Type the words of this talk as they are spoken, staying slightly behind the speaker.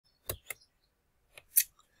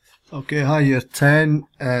Okay, hi year 10.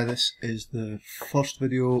 This is the first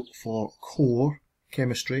video for core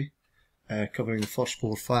chemistry, covering the first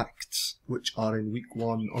 4 facts which are in week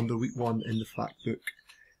 1, under week 1 in the fact book,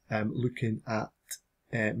 looking at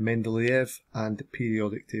Mendeleev and the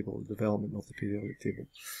periodic table, the development of the periodic table.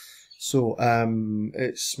 So,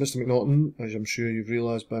 it's Mr. McNaughton, as I'm sure you've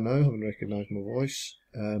realised by now, having recognised my voice.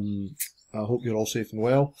 I hope you're all safe and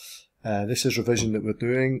well. This is revision that we're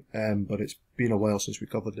doing, but it's been a while since we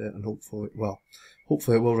covered it, and hopefully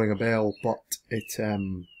it will ring a bell, but it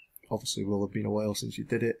obviously will have been a while since you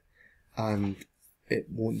did it, and it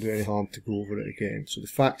won't do any harm to go over it again. So the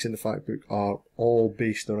facts in the fact book are all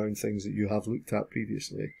based around things that you have looked at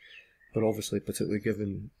previously, but obviously, particularly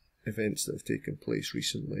given events that have taken place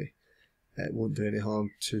recently, it won't do any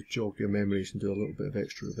harm to jog your memories and do a little bit of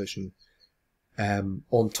extra revision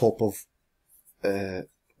on top of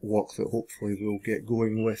work that hopefully we'll get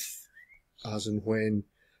going with as and when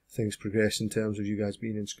things progress in terms of you guys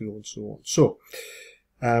being in school and so on. So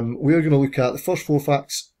we are going to look at the first 4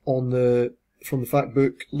 facts from the fact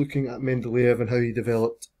book, looking at Mendeleev and how he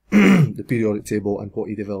developed the periodic table and what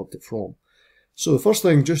he developed it from. So the first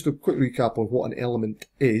thing, just a quick recap on what an element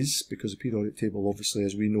is, because the periodic table, obviously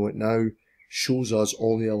as we know it now, shows us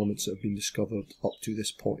all the elements that have been discovered up to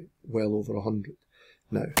this point, well over 100.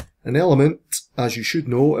 Now, an element, as you should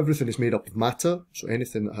know, everything is made up of matter, so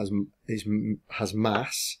anything that has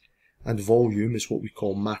mass and volume is what we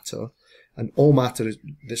call matter, and all matter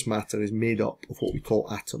this matter is made up of what we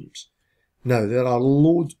call atoms. Now, there are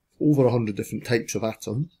over 100 different types of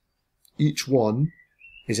atom. Each one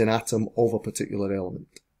is an atom of a particular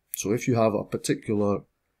element. So if you have a particular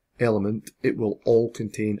element, it will all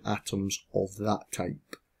contain atoms of that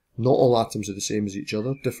type. Not all atoms are the same as each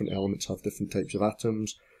other. Different elements have different types of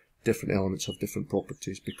atoms. Different elements have different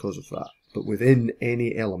properties because of that. But within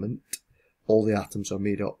any element, all the atoms are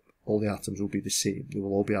made up. All the atoms will be the same. They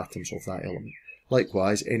will all be atoms of that element.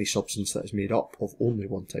 Likewise, any substance that is made up of only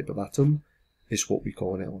one type of atom is what we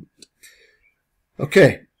call an element.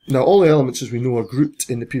 Okay, now all the elements, as we know, are grouped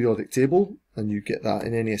in the periodic table, and you get that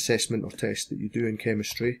in any assessment or test that you do in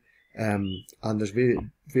chemistry. And there's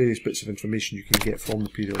various bits of information you can get from the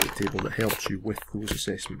periodic table that helps you with those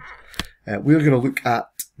assessments. We're going to look at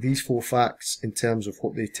these 4 facts in terms of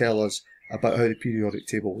what they tell us about how the periodic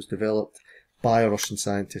table was developed by a Russian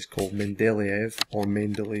scientist called Mendeleev, or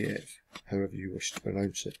Mendeleev, however you wish to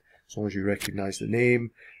pronounce it, as long as you recognise the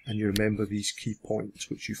name and you remember these key points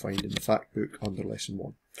which you find in the fact book under lesson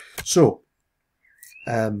 1. So,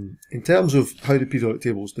 in terms of how the periodic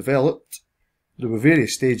table was developed, there were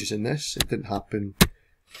various stages in this. It didn't happen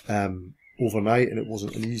overnight, and it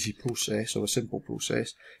wasn't an easy process or a simple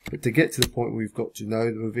process. But to get to the point we've got to now,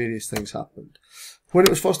 there were various things happened. When it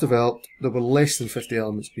was first developed, there were less than 50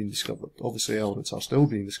 elements being discovered. Obviously, elements are still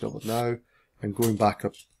being discovered now, and going back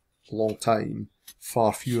a long time,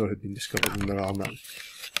 far fewer had been discovered than there are now.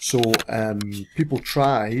 So people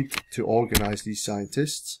tried to organise these to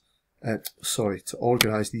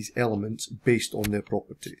organise these elements based on their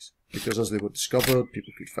properties. Because as they were discovered,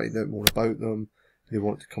 people could find out more about them. They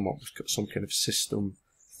wanted to come up with some kind of system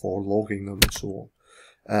for logging them and so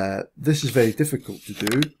on. This is very difficult to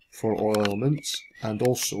do for all elements, and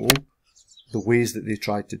also the ways that they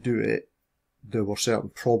tried to do it, there were certain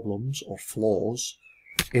problems or flaws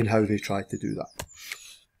in how they tried to do that.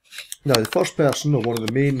 Now, the first person, or one of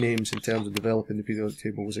the main names in terms of developing the periodic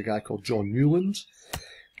table, was a guy called John Newlands.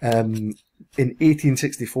 In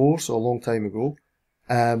 1864, so a long time ago,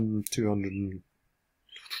 a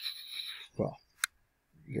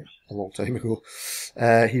long time ago,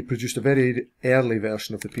 he produced a very early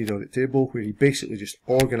version of the periodic table where he basically just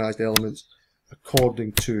organised elements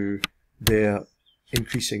according to their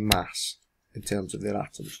increasing mass in terms of their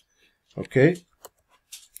atoms. Okay,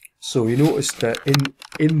 so he noticed that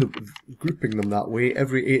in the grouping them that way,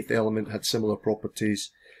 every 8th element had similar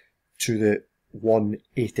properties to the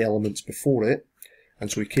 8 elements before it. And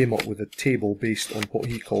so he came up with a table based on what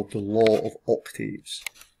he called the law of octaves.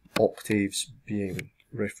 Octaves being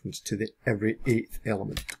reference to every 8th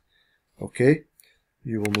element. Okay?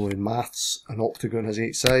 You will know in maths an octagon has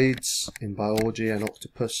 8 sides. In biology an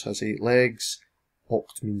octopus has 8 legs.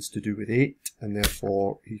 Oct means to do with 8, and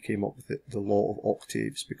therefore he came up with the law of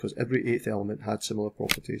octaves, because every 8th element had similar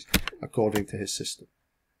properties according to his system.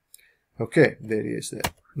 Okay, there he is there.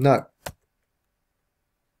 Now,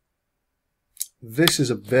 this is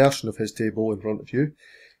a version of his table in front of you.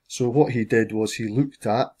 So what he did was he looked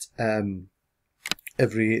at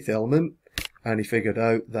every 8th element, and he figured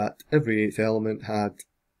out that every 8th element had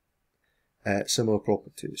similar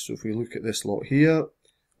properties. So if we look at this lot here,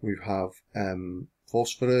 we have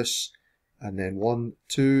phosphorus, and then 1,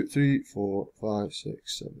 2, 3, 4, 5,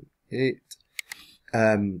 6, 7, 8.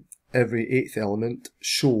 Every 8th element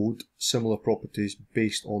showed similar properties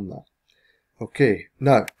based on that. Okay,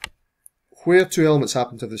 now, where two elements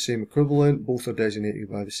happen to have the same equivalent, both are designated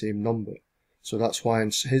by the same number. So that's why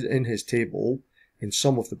in his table, in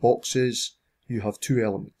some of the boxes, you have two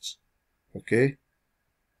elements. Okay?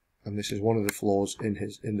 And this is one of the flaws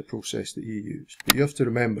in the process that he used. But you have to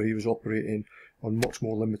remember he was operating on much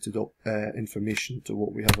more limited information to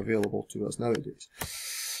what we have available to us nowadays.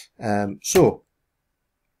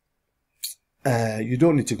 You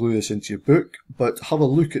don't need to glue this into your book, but have a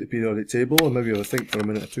look at the periodic table and maybe have a think for a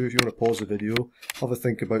minute or two. If you want to pause the video, have a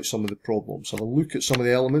think about some of the problems. Have a look at some of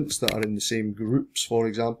the elements that are in the same groups, for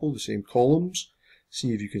example, the same columns.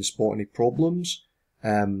 See if you can spot any problems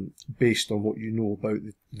based on what you know about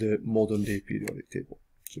the modern day periodic table.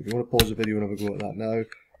 So if you want to pause the video and have a go at that now,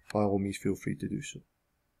 by all means feel free to do so.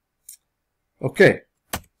 Okay.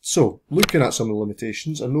 So, looking at some of the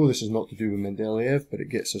limitations, I know this is not to do with Mendeleev, but it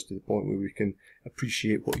gets us to the point where we can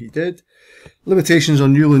appreciate what he did. Limitations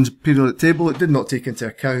on Newlands' periodic table, it did not take into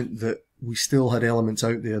account that we still had elements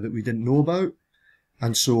out there that we didn't know about,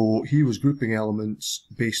 and so he was grouping elements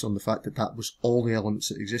based on the fact that that was all the elements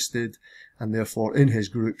that existed, and therefore in his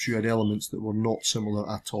groups you had elements that were not similar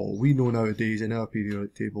at all. We know nowadays in our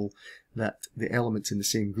periodic table that the elements in the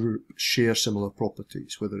same group share similar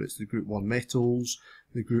properties, whether it's the group 1 metals,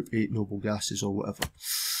 the group 8 noble gases or whatever.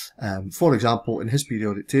 For example, in his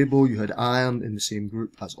periodic table you had iron in the same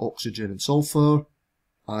group as oxygen and sulfur.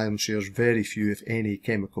 Iron shares very few, if any,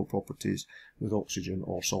 chemical properties with oxygen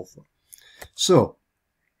or sulfur. So,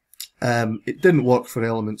 it didn't work for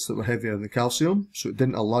elements that were heavier than calcium, so it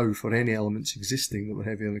didn't allow for any elements existing that were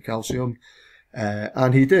heavier than calcium.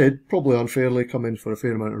 And he did, probably unfairly, come in for a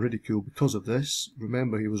fair amount of ridicule because of this.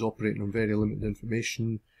 Remember, he was operating on very limited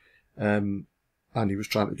information, and he was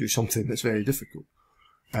trying to do something that's very difficult.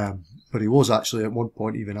 But he was actually at one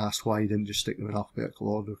point even asked why he didn't just stick them in alphabetical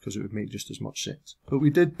order, because it would make just as much sense. But we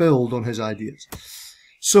did build on his ideas.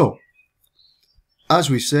 So, as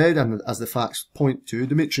we said, and as the facts point to,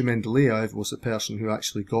 Dmitri Mendeleev was the person who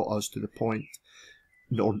actually got us to the point,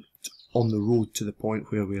 on the road to the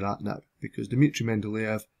point where we're at now. Because Dmitri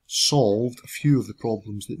Mendeleev solved a few of the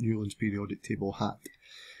problems that Newlands' periodic table had.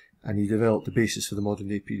 And he developed the basis for the modern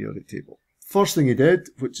day periodic table. First thing he did,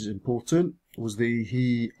 which is important, was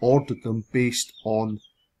he ordered them based on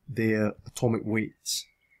their atomic weights.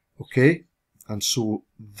 Okay? And so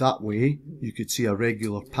that way you could see a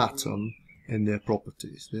regular pattern in their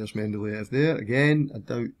properties. There's Mendeleev there. Again, I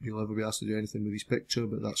doubt you'll ever be asked to do anything with his picture,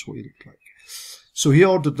 but that's what he looked like. So he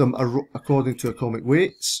ordered them according to atomic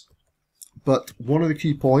weights. But one of the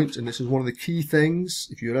key points, and this is one of the key things,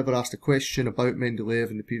 if you're ever asked a question about Mendeleev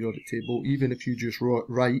in the periodic table, even if you just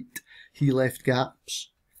write, he left gaps,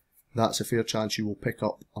 that's a fair chance you will pick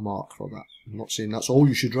up a mark for that. I'm not saying that's all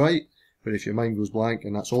you should write, but if your mind goes blank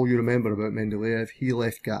and that's all you remember about Mendeleev, he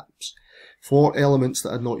left gaps for elements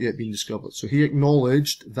that had not yet been discovered. So he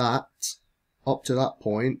acknowledged that up to that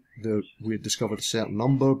point we had discovered a certain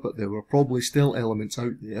number, but there were probably still elements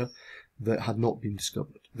out there that had not been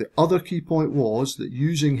discovered. The other key point was that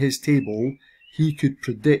using his table he could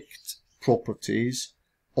predict properties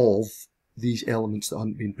of these elements that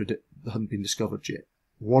hadn't been discovered yet.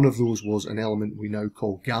 One of those was an element we now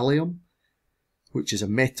call gallium, which is a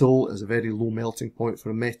metal, has a very low melting point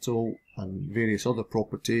for a metal, and various other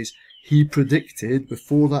properties. He predicted,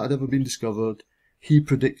 before that had ever been discovered, he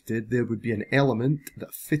predicted there would be an element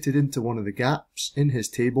that fitted into one of the gaps in his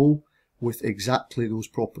table with exactly those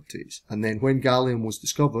properties. And then when gallium was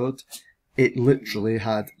discovered, it literally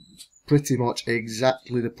had pretty much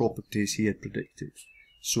exactly the properties he had predicted.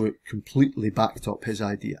 So it completely backed up his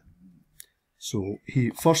idea. So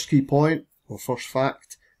first key point, or first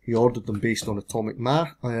fact, he ordered them based on atomic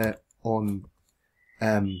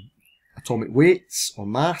atomic weights or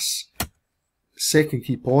mass. Second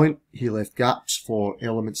key point, he left gaps for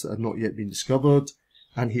elements that had not yet been discovered,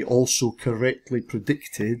 and he also correctly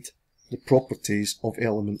predicted the properties of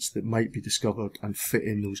elements that might be discovered and fit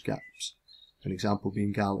in those gaps. An example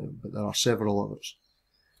being gallium, but there are several others.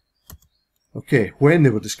 Okay, when they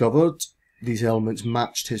were discovered, these elements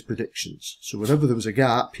matched his predictions. So whenever there was a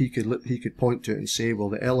gap, he could point to it and say, well,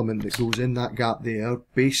 the element that goes in that gap there,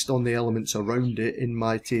 based on the elements around it in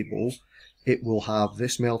my table, it will have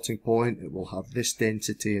this melting point, it will have this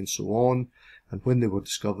density, and so on. And when they were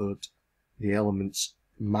discovered, the elements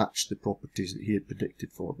matched the properties that he had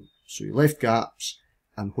predicted for them. So he left gaps,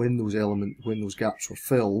 and when those gaps were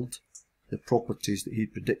filled, the properties that he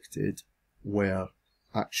predicted were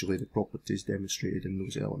actually the properties demonstrated in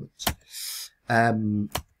those elements.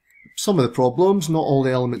 some of the problems, not all the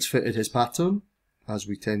elements fitted his pattern, as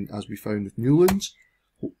we found with Newlands.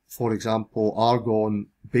 For example, argon,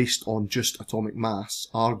 based on just atomic mass,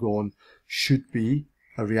 argon should be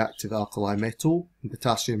a reactive alkali metal, and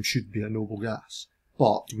potassium should be a noble gas.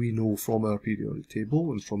 But we know from our periodic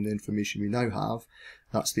table and from the information we now have,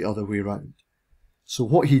 that's the other way around. So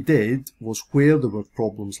what he did was, where there were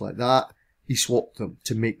problems like that, he swapped them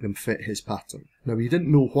to make them fit his pattern. Now, he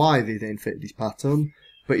didn't know why they then fitted his pattern,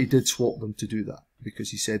 but he did swap them to do that,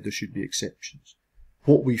 because he said there should be exceptions.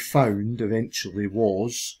 What we found eventually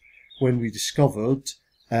was, when we discovered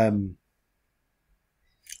the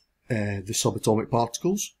subatomic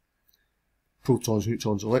particles, protons,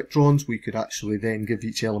 neutrons, electrons, we could actually then give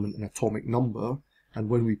each element an atomic number, and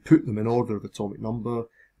when we put them in order of atomic number,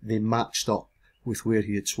 they matched up with where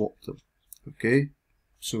he had swapped them. Okay,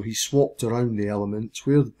 so he swapped around the elements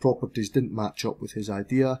where the properties didn't match up with his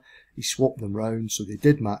idea. He swapped them round so they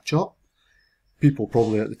did match up. People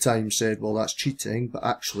probably at the time said, well, that's cheating, but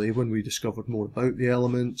actually when we discovered more about the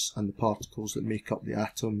elements and the particles that make up the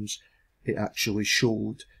atoms, it actually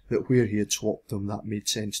showed that where he had swapped them, that made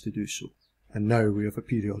sense to do so. And now we have a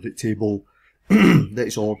periodic table that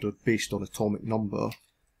is ordered based on atomic number,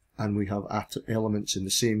 and we have elements in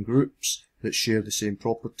the same groups that share the same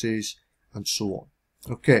properties, and so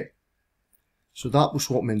on. Okay, so that was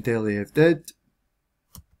what Mendeleev did,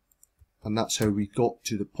 and that's how we got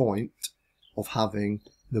to the point of having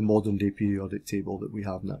the modern day periodic table that we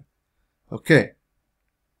have now. Okay,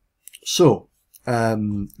 so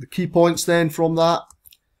the key points then from that,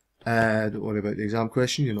 don't worry about the exam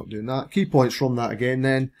question, you're not doing that. Key points from that again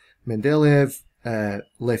then, Mendeleev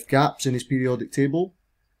left gaps in his periodic table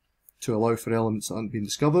to allow for elements that hadn't been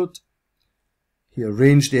discovered. He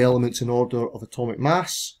arranged the elements in order of atomic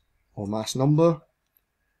mass, or mass number.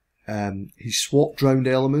 He swapped round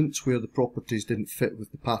elements where the properties didn't fit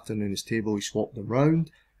with the pattern in his table, he swapped them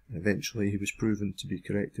round, and eventually he was proven to be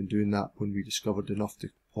correct in doing that when we discovered enough to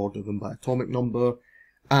order them by atomic number.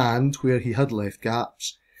 And where he had left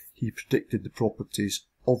gaps, he predicted the properties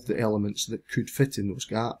of the elements that could fit in those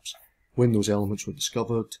gaps. When those elements were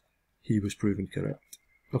discovered, he was proven correct.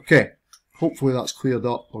 Okay, hopefully that's cleared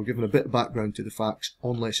up or given a bit of background to the facts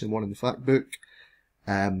on lesson 1 in the fact book.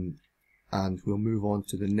 And we'll move on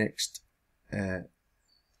to the next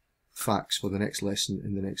facts for the next lesson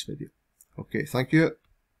in the next video. Okay, thank you.